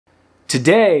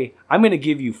Today, I'm going to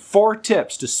give you 4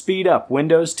 tips to speed up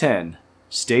Windows 10.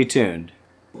 Stay tuned.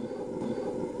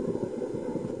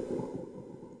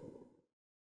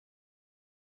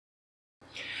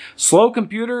 Slow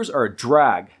computers are a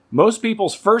drag. Most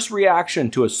people's first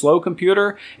reaction to a slow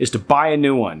computer is to buy a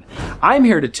new one. I'm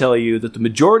here to tell you that the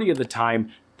majority of the time,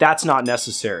 that's not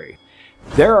necessary.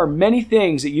 There are many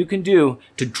things that you can do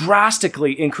to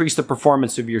drastically increase the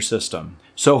performance of your system.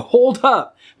 So hold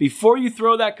up, before you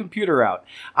throw that computer out,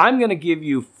 I'm going to give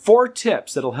you 4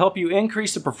 tips that'll help you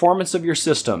increase the performance of your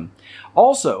system.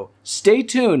 Also, stay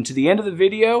tuned to the end of the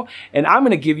video and I'm going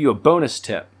to give you a bonus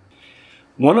tip.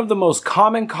 One of the most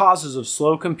common causes of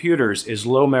slow computers is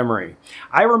low memory.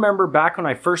 I remember back when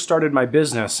I first started my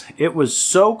business, it was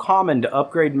so common to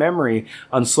upgrade memory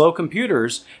on slow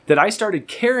computers that I started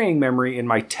carrying memory in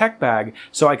my tech bag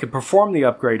so I could perform the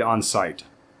upgrade on site.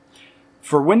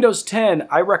 For Windows 10,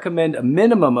 I recommend a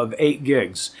minimum of 8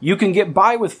 gigs. You can get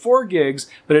by with 4 gigs,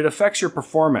 but it affects your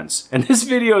performance. And this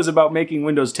video is about making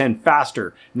Windows 10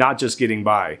 faster, not just getting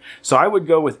by. So I would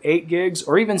go with 8 gigs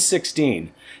or even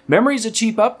 16. Memory is a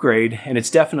cheap upgrade, and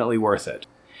it's definitely worth it.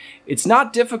 It's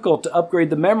not difficult to upgrade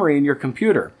the memory in your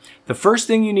computer. The first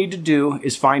thing you need to do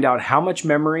is find out how much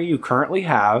memory you currently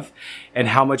have and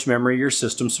how much memory your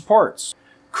system supports.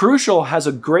 Crucial has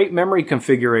a great memory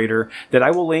configurator that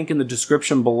I will link in the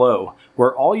description below,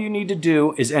 where all you need to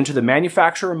do is enter the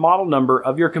manufacturer and model number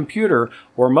of your computer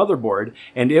or motherboard,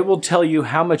 and it will tell you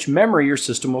how much memory your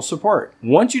system will support.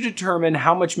 Once you determine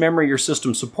how much memory your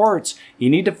system supports, you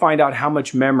need to find out how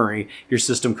much memory your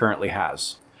system currently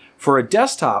has. For a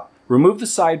desktop, remove the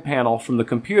side panel from the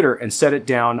computer and set it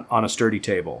down on a sturdy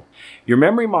table. Your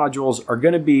memory modules are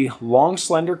going to be long,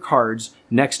 slender cards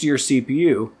next to your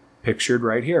CPU, pictured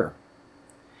right here.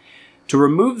 To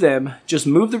remove them, just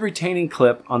move the retaining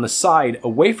clip on the side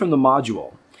away from the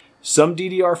module. Some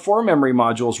DDR4 memory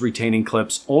modules' retaining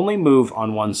clips only move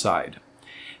on one side.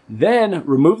 Then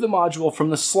remove the module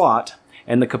from the slot,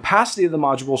 and the capacity of the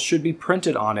module should be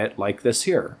printed on it like this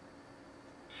here.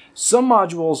 Some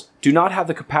modules do not have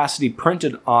the capacity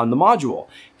printed on the module.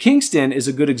 Kingston is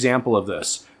a good example of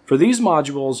this. For these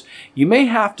modules, you may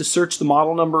have to search the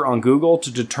model number on Google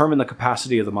to determine the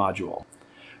capacity of the module.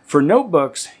 For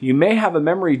notebooks, you may have a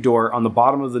memory door on the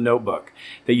bottom of the notebook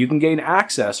that you can gain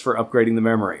access for upgrading the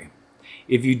memory.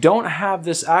 If you don't have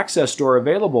this access door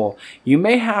available, you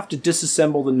may have to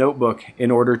disassemble the notebook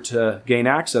in order to gain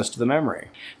access to the memory.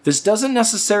 This doesn't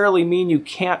necessarily mean you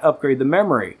can't upgrade the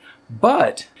memory,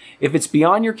 but if it's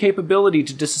beyond your capability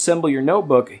to disassemble your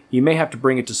notebook, you may have to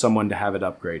bring it to someone to have it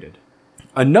upgraded.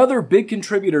 Another big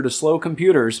contributor to slow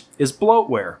computers is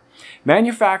bloatware.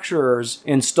 Manufacturers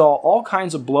install all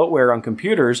kinds of bloatware on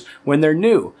computers when they're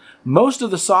new. Most of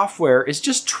the software is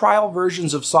just trial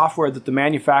versions of software that the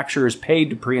manufacturer is paid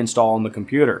to pre-install on the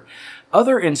computer.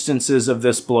 Other instances of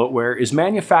this bloatware is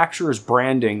manufacturer's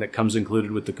branding that comes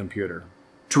included with the computer.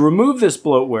 To remove this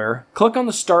bloatware, click on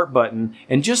the Start button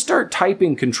and just start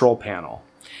typing Control Panel.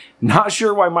 Not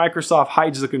sure why Microsoft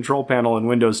hides the Control Panel in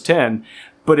Windows 10,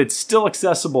 but it's still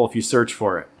accessible if you search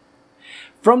for it.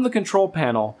 From the Control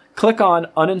Panel, click on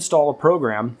Uninstall a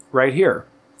Program right here.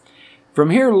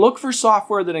 From here, look for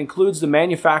software that includes the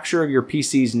manufacturer of your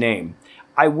PC's name.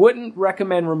 I wouldn't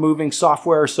recommend removing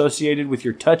software associated with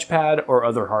your touchpad or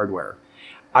other hardware.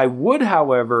 I would,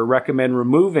 however, recommend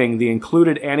removing the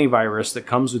included antivirus that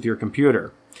comes with your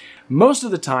computer. Most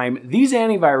of the time, these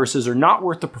antiviruses are not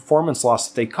worth the performance loss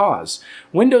that they cause.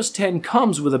 Windows 10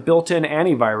 comes with a built-in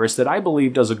antivirus that I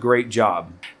believe does a great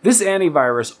job. This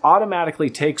antivirus automatically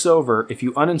takes over if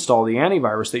you uninstall the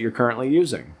antivirus that you're currently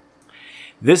using.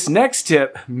 This next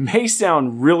tip may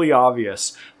sound really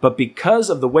obvious, but because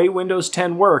of the way Windows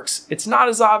 10 works, it's not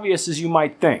as obvious as you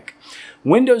might think.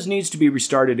 Windows needs to be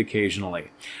restarted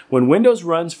occasionally. When Windows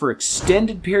runs for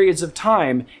extended periods of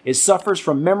time, it suffers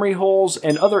from memory holes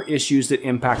and other issues that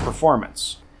impact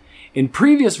performance. In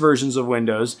previous versions of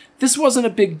Windows, this wasn't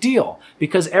a big deal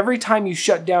because every time you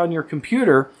shut down your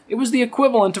computer, it was the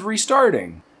equivalent of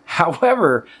restarting.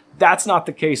 However, that's not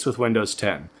the case with Windows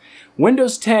 10.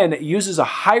 Windows 10 uses a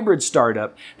hybrid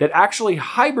startup that actually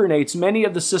hibernates many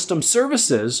of the system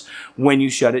services when you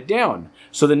shut it down.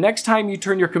 So the next time you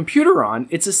turn your computer on,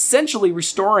 it's essentially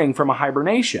restoring from a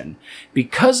hibernation.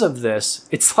 Because of this,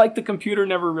 it's like the computer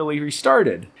never really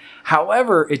restarted.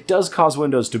 However, it does cause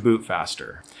Windows to boot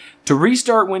faster. To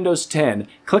restart Windows 10,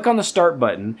 click on the Start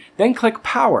button, then click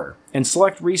Power and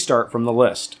select Restart from the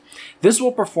list. This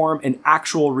will perform an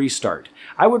actual restart.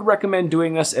 I would recommend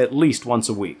doing this at least once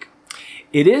a week.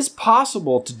 It is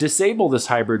possible to disable this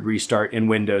hybrid restart in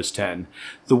Windows 10.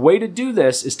 The way to do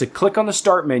this is to click on the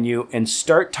Start menu and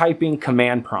start typing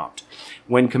Command Prompt.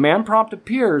 When Command Prompt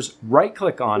appears,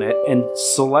 right-click on it and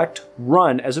select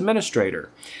Run as Administrator.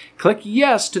 Click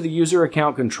Yes to the user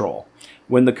account control.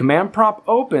 When the command prompt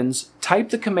opens,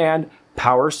 type the command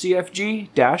powercfg-h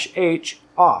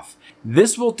off.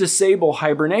 This will disable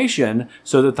hibernation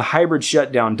so that the hybrid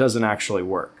shutdown doesn't actually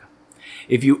work.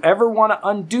 If you ever want to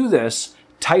undo this,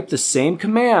 type the same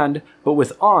command but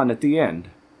with on at the end.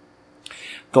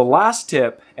 The last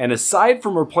tip, and aside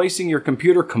from replacing your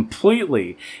computer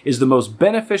completely, is the most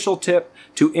beneficial tip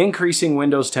to increasing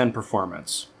Windows 10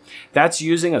 performance. That's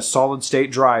using a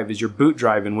solid-state drive as your boot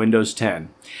drive in Windows 10.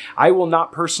 I will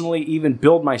not personally even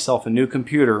build myself a new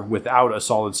computer without a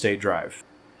solid-state drive.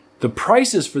 The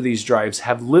prices for these drives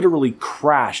have literally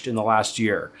crashed in the last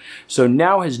year, so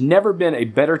now has never been a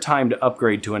better time to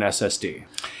upgrade to an SSD.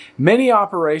 Many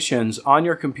operations on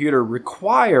your computer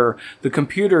require the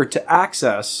computer to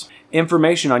access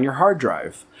information on your hard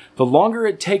drive. The longer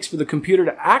it takes for the computer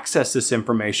to access this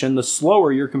information, the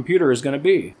slower your computer is going to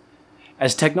be.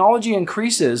 As technology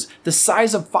increases, the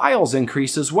size of files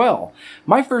increase as well.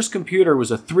 My first computer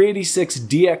was a 386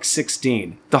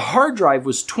 DX16. The hard drive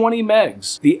was 20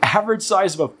 megs. The average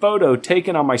size of a photo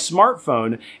taken on my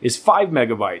smartphone is 5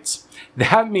 megabytes.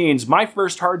 That means my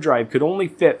first hard drive could only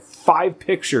fit 5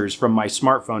 pictures from my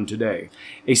smartphone today.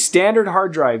 A standard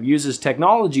hard drive uses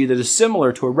technology that is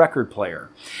similar to a record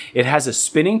player. It has a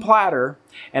spinning platter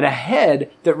and a head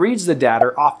that reads the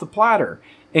data off the platter.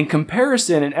 In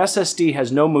comparison, an SSD has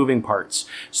no moving parts,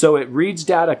 so it reads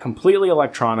data completely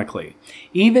electronically.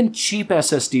 Even cheap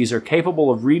SSDs are capable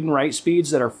of read and write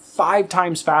speeds that are 5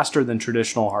 times faster than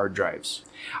traditional hard drives.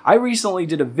 I recently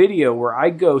did a video where I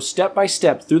go step by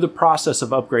step through the process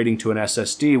of upgrading to an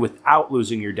SSD without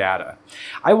losing your data.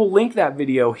 I will link that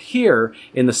video here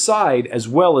in the side as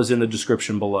well as in the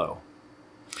description below.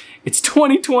 It's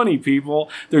 2020, people.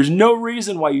 There's no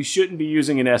reason why you shouldn't be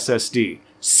using an SSD.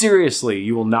 Seriously,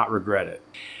 you will not regret it.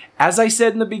 As I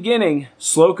said in the beginning,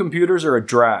 slow computers are a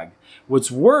drag.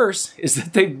 What's worse is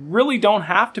that they really don't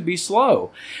have to be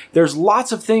slow. There's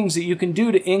lots of things that you can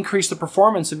do to increase the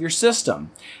performance of your system.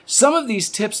 Some of these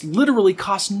tips literally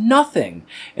cost nothing,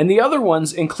 and the other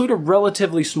ones include a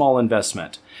relatively small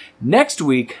investment. Next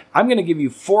week, I'm going to give you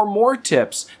 4 more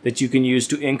tips that you can use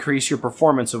to increase your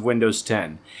performance of Windows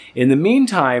 10. In the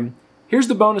meantime, here's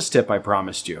the bonus tip I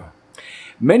promised you.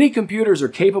 Many computers are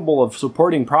capable of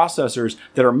supporting processors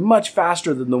that are much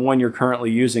faster than the one you're currently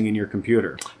using in your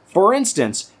computer. For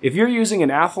instance, if you're using an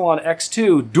Athlon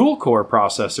X2 dual-core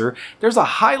processor, there's a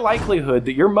high likelihood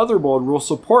that your motherboard will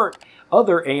support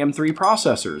other AM3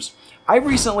 processors. I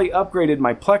recently upgraded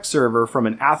my Plex server from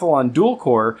an Athlon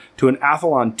dual-core to an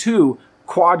Athlon 2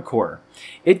 quad-core.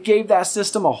 It gave that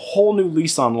system a whole new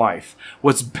lease on life.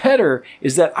 What's better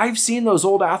is that I've seen those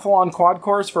old Athlon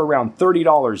quad-cores for around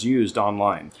 $30 used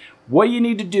online. What you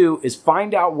need to do is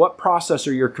find out what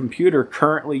processor your computer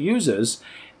currently uses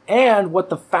and what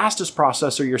the fastest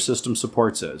processor your system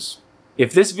supports is.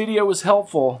 If this video was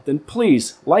helpful, then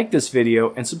please like this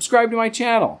video and subscribe to my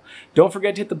channel. Don't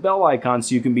forget to hit the bell icon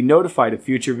so you can be notified of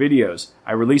future videos.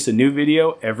 I release a new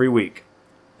video every week.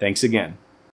 Thanks again.